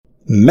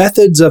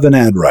Methods of an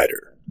Ad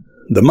Writer.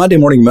 The Monday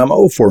Morning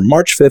Memo for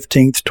March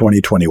 15th,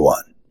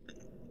 2021.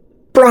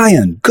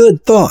 Brian,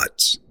 good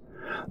thoughts.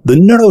 The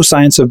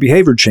Neuroscience of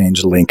Behavior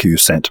Change link you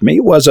sent me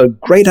was a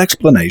great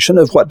explanation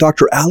of what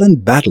Dr. Alan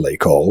Baddeley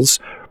calls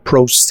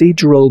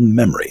procedural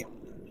memory.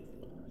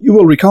 You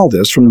will recall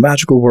this from the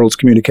Magical Worlds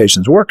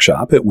Communications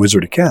Workshop at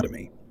Wizard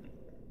Academy.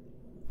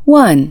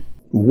 1.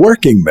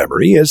 Working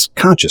memory is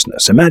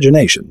consciousness,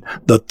 imagination,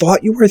 the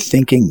thought you are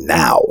thinking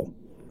now.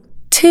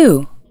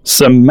 2.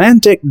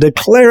 Semantic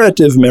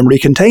declarative memory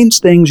contains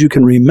things you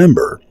can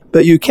remember,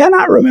 but you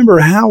cannot remember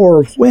how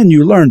or when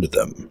you learned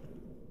them.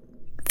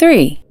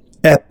 3.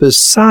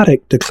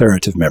 Episodic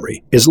declarative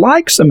memory is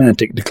like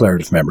semantic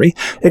declarative memory,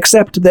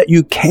 except that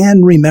you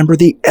can remember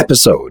the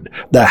episode,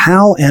 the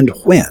how and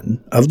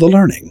when of the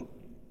learning.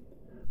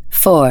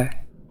 4.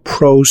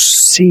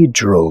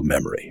 Procedural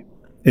memory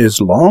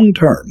is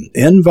long-term,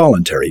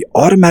 involuntary,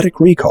 automatic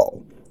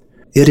recall.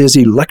 It is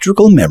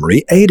electrical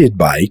memory aided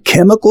by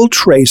chemical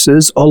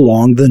traces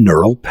along the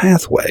neural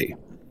pathway.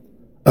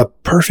 A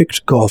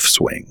perfect golf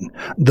swing,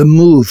 the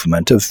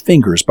movement of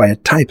fingers by a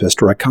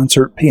typist or a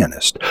concert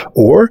pianist,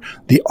 or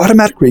the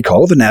automatic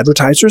recall of an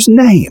advertiser's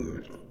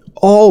name.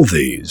 All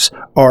these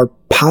are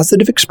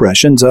positive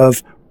expressions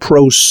of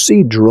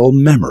procedural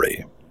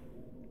memory.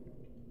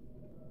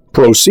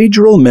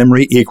 Procedural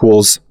memory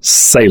equals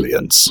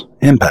salience,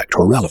 impact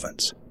or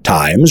relevance,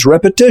 times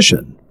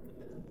repetition.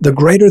 The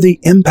greater the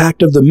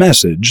impact of the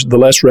message, the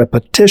less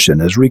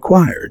repetition is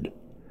required.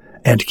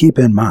 And keep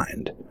in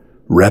mind,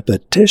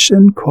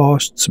 repetition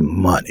costs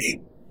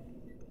money.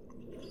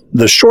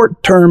 The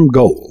short-term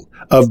goal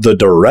of the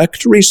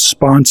direct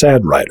response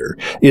ad writer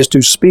is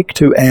to speak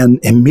to an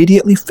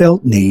immediately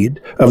felt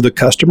need of the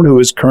customer who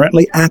is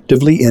currently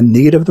actively in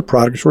need of the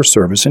product or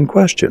service in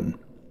question.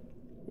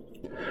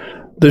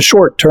 The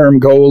short-term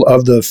goal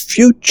of the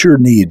future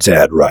needs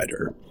ad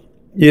writer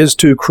is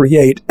to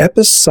create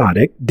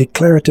episodic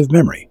declarative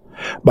memory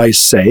by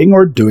saying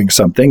or doing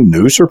something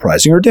new,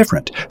 surprising, or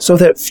different, so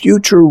that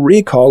future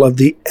recall of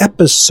the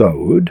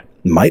episode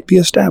might be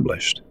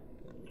established.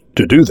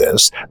 To do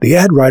this, the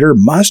ad writer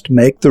must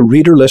make the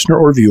reader, listener,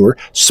 or viewer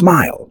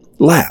smile,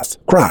 laugh,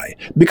 cry,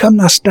 become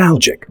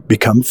nostalgic,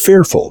 become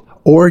fearful,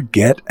 or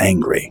get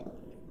angry.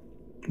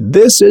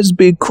 This is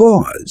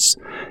because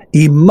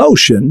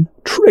emotion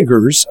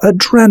triggers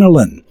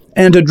adrenaline.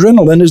 And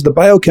adrenaline is the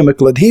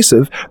biochemical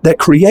adhesive that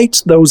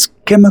creates those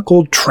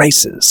chemical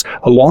traces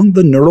along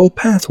the neural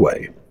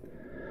pathway.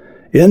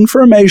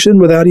 Information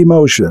without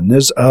emotion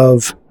is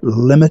of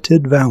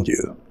limited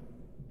value.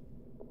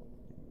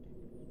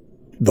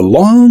 The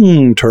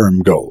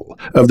long-term goal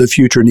of the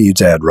future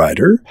needs ad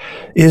writer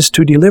is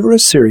to deliver a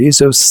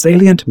series of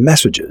salient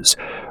messages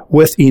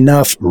with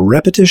enough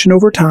repetition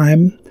over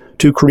time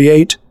to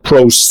create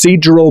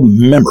procedural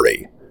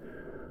memory,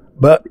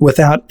 but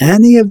without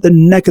any of the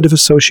negative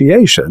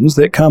associations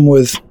that come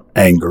with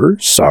anger,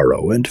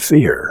 sorrow, and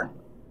fear.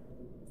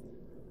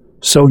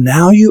 So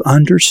now you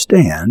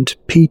understand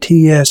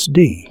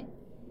PTSD.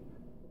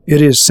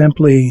 It is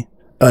simply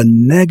a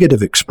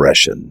negative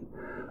expression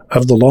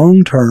of the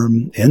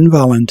long-term,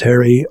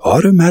 involuntary,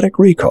 automatic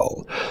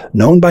recall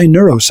known by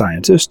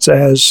neuroscientists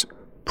as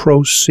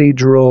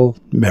procedural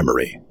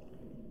memory,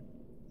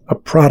 a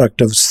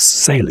product of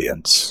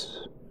salience,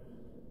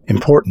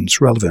 importance,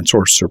 relevance,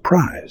 or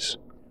surprise,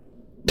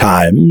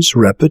 times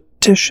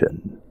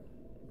repetition.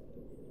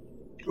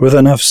 With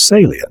enough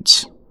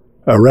salience,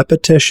 a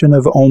repetition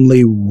of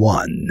only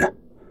one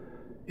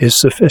is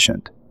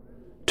sufficient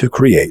to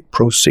create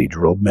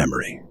procedural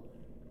memory.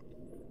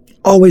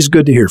 Always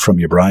good to hear from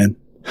you, Brian.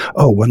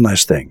 Oh, one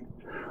last thing.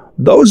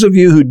 Those of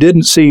you who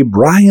didn't see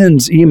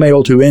Brian's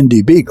email to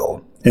Indy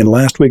Beagle in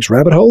last week's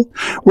rabbit hole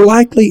were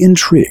likely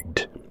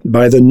intrigued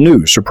by the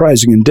new,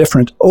 surprising, and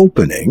different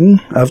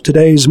opening of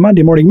today's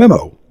Monday Morning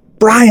Memo.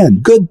 Brian,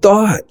 good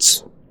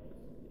thoughts.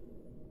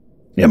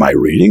 Am I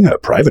reading a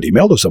private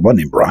email to someone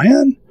named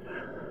Brian?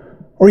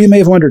 Or you may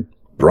have wondered,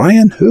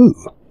 Brian who?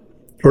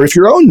 Or if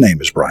your own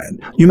name is Brian,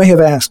 you may have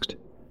asked,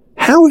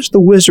 how is the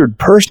wizard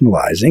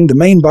personalizing the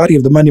main body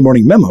of the Monday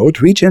Morning Memo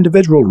to each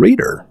individual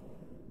reader?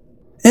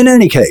 In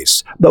any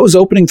case, those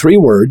opening three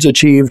words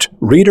achieved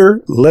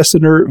reader,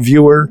 listener,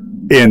 viewer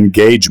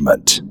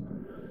engagement.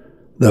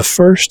 The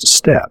first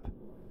step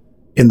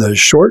in the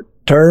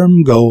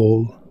short-term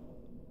goal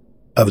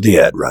of the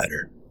ad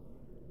writer.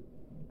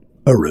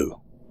 Aru.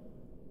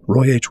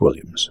 Roy H.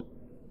 Williams.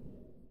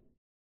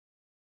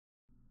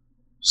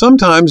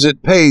 Sometimes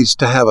it pays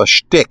to have a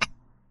shtick.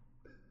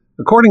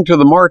 According to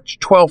the March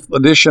 12th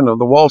edition of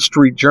the Wall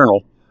Street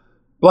Journal,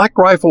 Black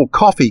Rifle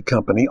Coffee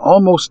Company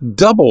almost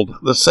doubled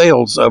the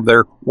sales of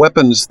their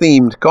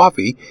weapons-themed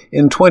coffee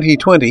in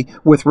 2020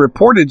 with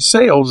reported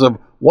sales of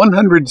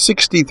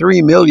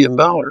 $163 million.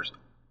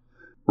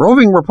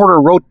 Roving reporter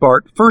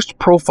Rothbart first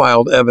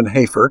profiled Evan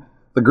Hafer,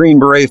 the Green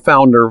Beret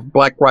founder of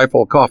Black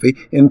Rifle Coffee,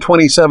 in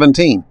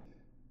 2017.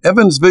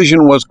 Evan's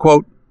vision was,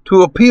 quote,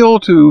 to appeal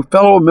to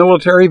fellow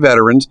military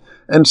veterans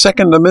and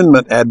Second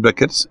Amendment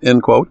advocates,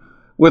 end quote,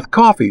 with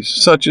coffees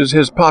such as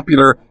his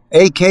popular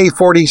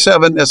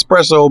AK-47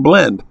 espresso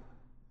blend.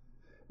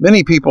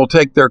 Many people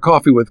take their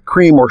coffee with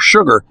cream or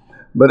sugar,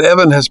 but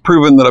Evan has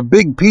proven that a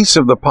big piece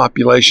of the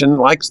population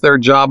likes their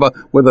Java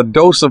with a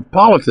dose of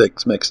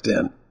politics mixed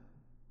in.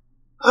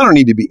 I don't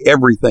need to be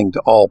everything to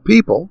all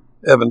people,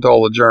 Evan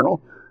told the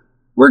Journal.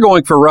 We're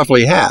going for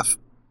roughly half.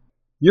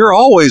 You're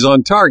always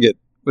on target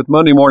with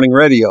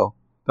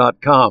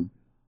MondayMorningRadio.com.